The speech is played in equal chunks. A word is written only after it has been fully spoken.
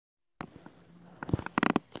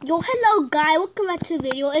Yo, hello guys, welcome back to the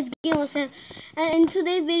video. It's Game07, and in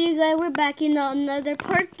today's video, guys, we're back in another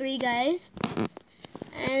part 3, guys.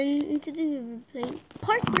 And today we're playing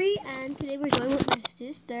part 3, and today we're joined with my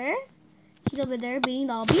sister. She's over there beating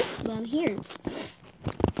the obby, but I'm here.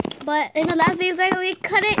 But in the last video, guys, we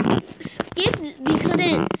couldn't do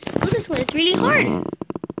this one. It's really hard.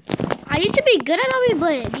 I used to be good at obby,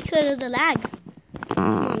 but because of the lag. Come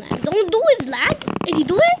on, lag. Don't do it, lag. If you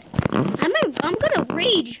do it, I'm gonna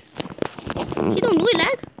rage. You don't do it,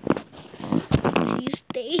 lag. So you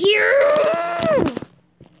stay here.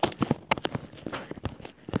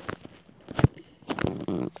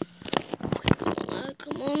 Okay,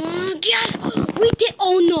 come on, yes, we did.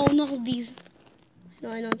 Oh no, not these.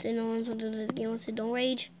 No, I don't say no one. So the game said don't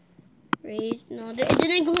rage. Rage. No, it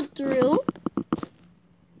didn't go through.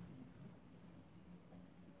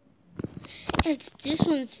 It's this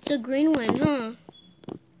one's the green one, huh?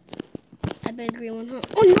 I bet green one, huh?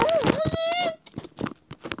 Oh no!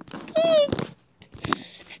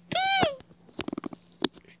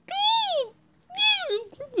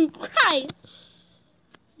 Cry!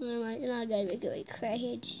 No, I'm not gonna make it like cry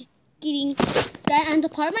here. Just kidding. That and the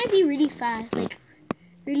part might be really fast, like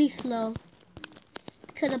really slow,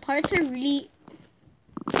 because the parts are really.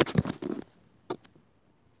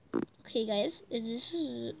 Okay, guys, is this?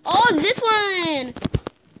 Oh, it's this one!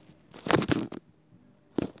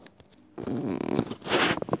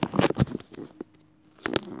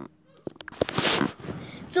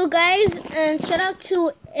 So guys, shout out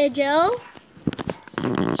to Ejel.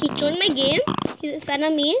 He joined my game. He's a fan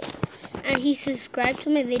of me, and he subscribed to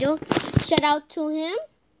my video. Shout out to him.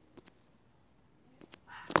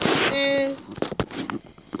 And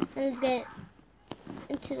let's get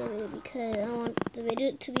into the video because I want the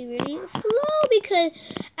video to be really slow because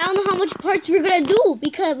I don't know how much parts we're gonna do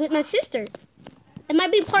because with my sister. It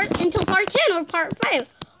might be until part 10 or part 5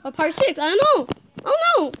 or part 6. I don't know. Oh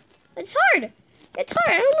no, it's hard. It's hard.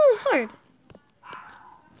 I don't know. It's hard.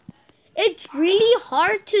 It's really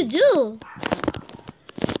hard to do.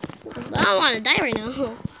 I don't want to die right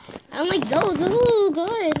now. I don't like those. Oh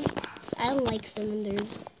god. I don't like cylinders.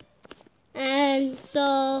 And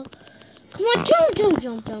so, come on,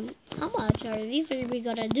 jump. How much are these we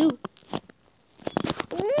gotta do?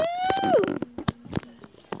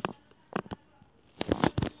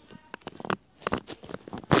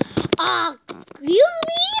 Excuse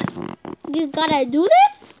me? You gotta do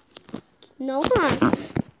this? No, huh?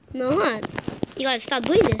 No, huh? You gotta stop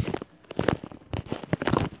doing this.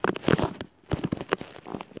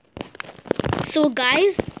 So,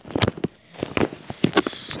 guys.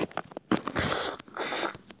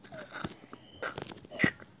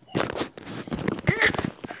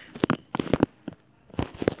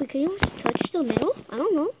 Wait, can you touch the metal? I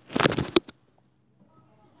don't know.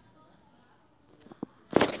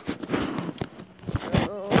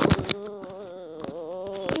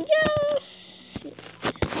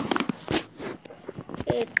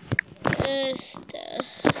 It's just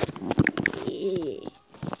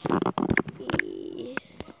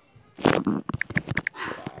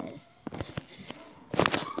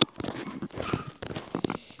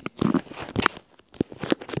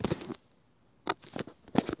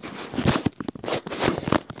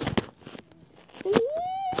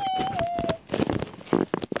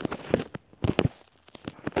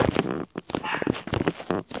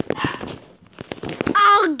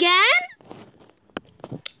again?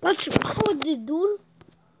 What's wrong with this dude?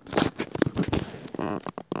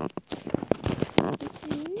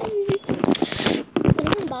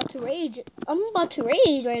 I'm about to rage. I'm about to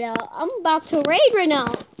rage right now.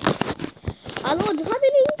 I don't know what's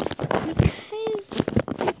happening.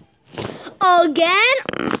 Again?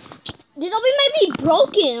 This obby might be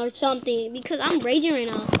broken or something because I'm raging right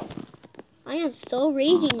now. I am so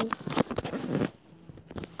raging.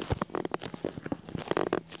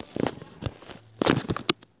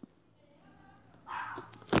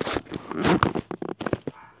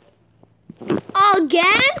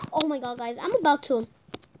 Again? Oh my god, guys, I'm about to.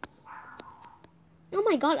 Oh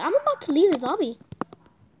my god, I'm about to leave this obby.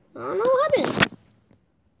 I don't know what happened.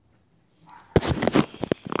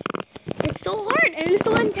 It's so hard and it's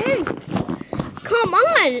so intense. Come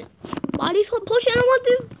on. Body's pushing. I don't want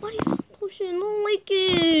this. Body's pushing. I don't like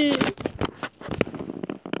it.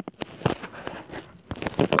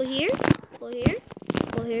 Go here. Go here.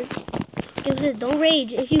 Go here. Okay, don't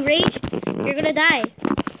rage. If you rage, you're gonna die.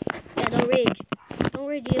 Yeah, don't rage. Don't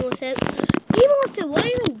rage, Demo7. Demo7, what are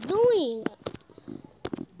you doing?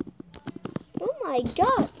 Oh my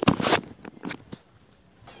god.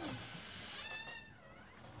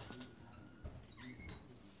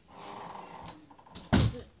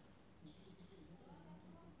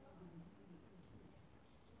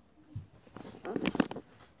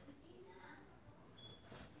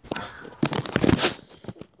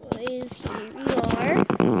 guys, here we are.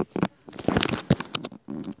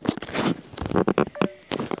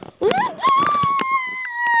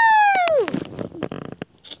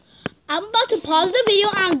 I'm about to pause the video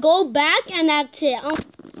and go back, and that's it.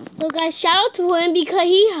 So guys, shout out to him because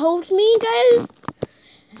he helped me, guys,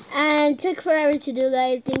 and took forever to do,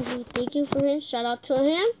 guys. Thank you for him. Shout out to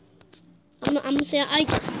him. I'm saying I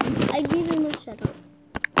give him a shout out.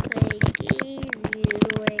 I gave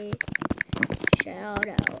you a shout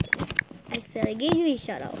out. I said I gave you a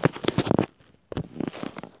shout out.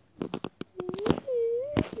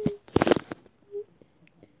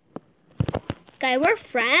 Guys, we're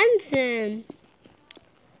friends in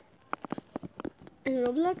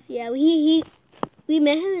Roblox. Yeah, we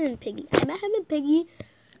met him in Piggy. I met him in Piggy.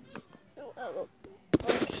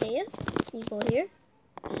 Okay, you go here.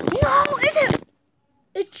 No,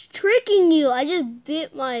 it's tricking you. I just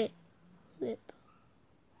bit my lip.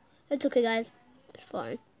 It's okay, guys. It's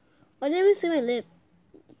fine. Why didn't we see my lip?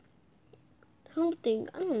 Something.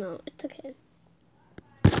 I don't know. It's okay.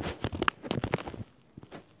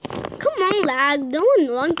 Come on, lag. No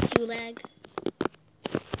one wants you, lag.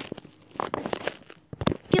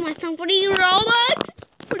 Get my son. What are you, Roblox?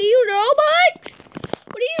 What are you, Roblox?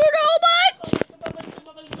 What are you, Roblox?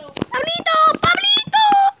 Pablito!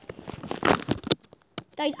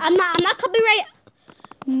 Guys, I'm not copyright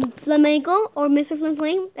Flamenco or Mr. Flim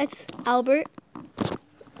Flame. That's Albert.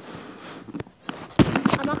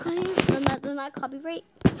 I'm not copyright. I'm not copyright.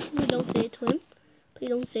 Please don't say it to him. Please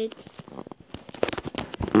don't say it.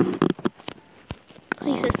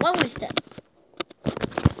 Please, just one more step.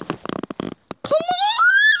 Come on!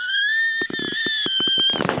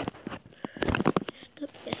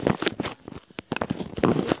 Step, yes.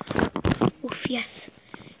 Oof, yes.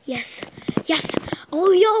 Yes. Yes.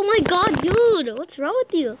 Oh, yo, my God, dude. What's wrong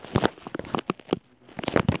with you?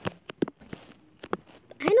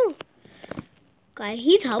 I know. Guy,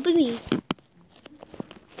 he's helping me.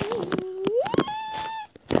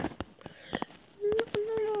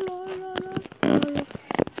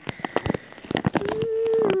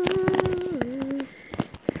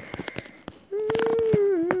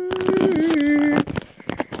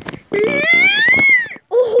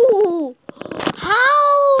 Oh,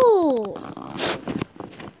 how?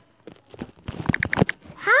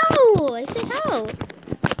 How? I said how?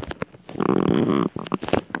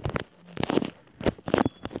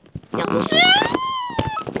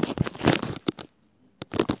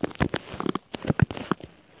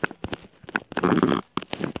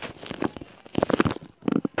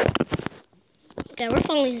 Okay, we're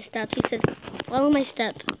following his steps. He said, follow my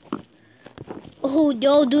steps. Oh,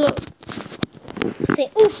 yo, dude. Say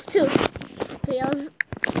oof, too. Okay, I was...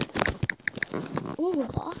 Oh,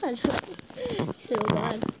 God. He said, oh,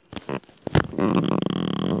 God.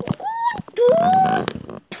 Oh,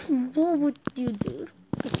 dude. What would you do?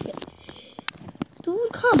 Okay.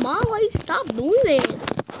 Dude, come on. Why you stop doing this?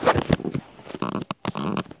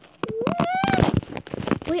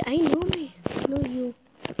 Wait, I know you.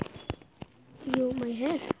 You, my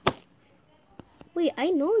hair. Wait,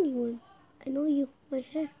 I know you. I know you, my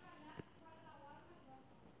hair.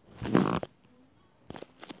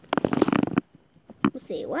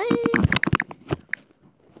 Say what?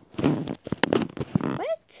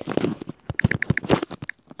 What?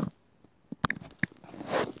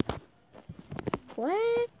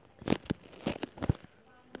 What?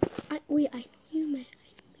 Wait, I know you, man.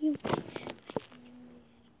 I know you.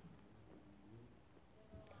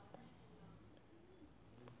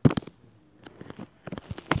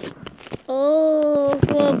 Oh,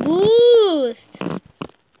 for a boost.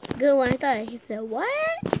 Good one. I thought he said what?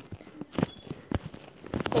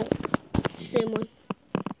 Oh, same one.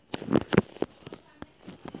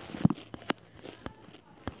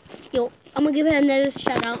 Yo, I'm gonna give it another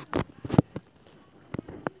shout out.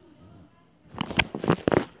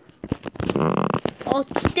 Oh,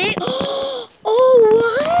 stay. Oh,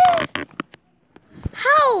 what?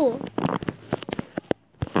 How?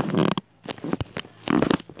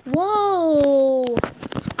 Whoa.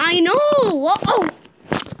 I know. Whoa. Oh.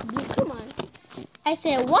 Come on. I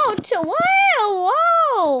said, whoa,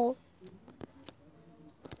 whoa.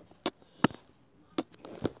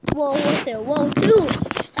 Whoa, I said, whoa, too.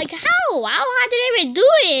 Like, how? How did I even do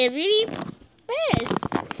it? Really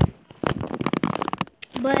fast.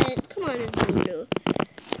 But, come on, dude.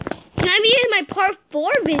 Can I be in my part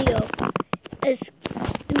 4 video? It's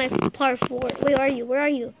in my part 4. Wait, where are you? Where are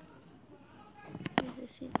you?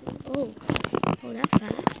 Oh, that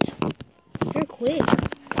fast. You're quick.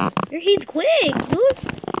 He's quick, dude.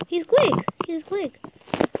 He's quick.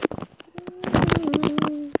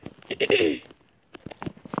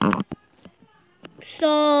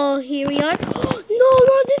 So here we are. No,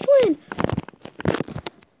 not this one.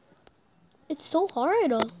 It's so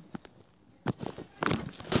hard. Are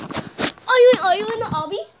you in the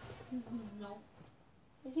obby? No.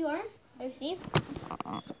 Yes, you are. I see.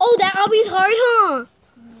 Oh, that obby's hard, huh?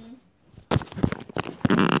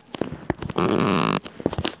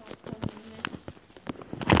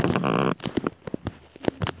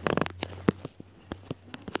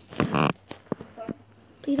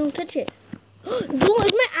 Please don't touch it. Dude,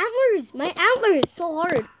 it's my antlers. My antlers. So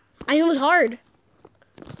hard. I know it's hard.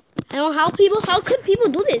 I don't know how could people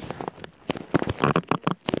do this?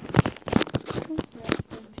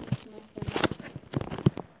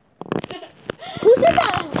 Who said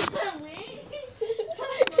that?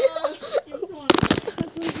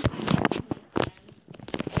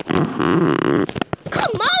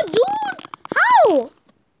 Come on, dude. How?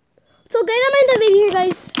 So guys, I'm in the video here,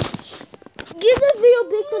 guys. Give the video a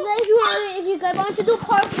big thumbs up if you guys want to do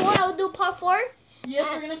part 4. I will do part 4. Yes,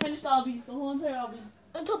 we're gonna finish the obbies, the whole entire obby.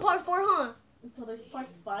 Until part 4, huh? Until there's part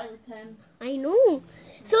 5 or 10. I know.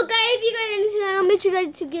 So guys, if you guys are into the channel, make sure you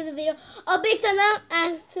guys to give the video a big thumbs up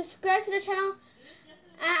and subscribe to the channel.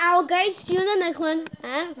 And I will guys see you in the next one.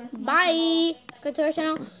 And bye. Subscribe to our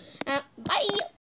channel. And bye.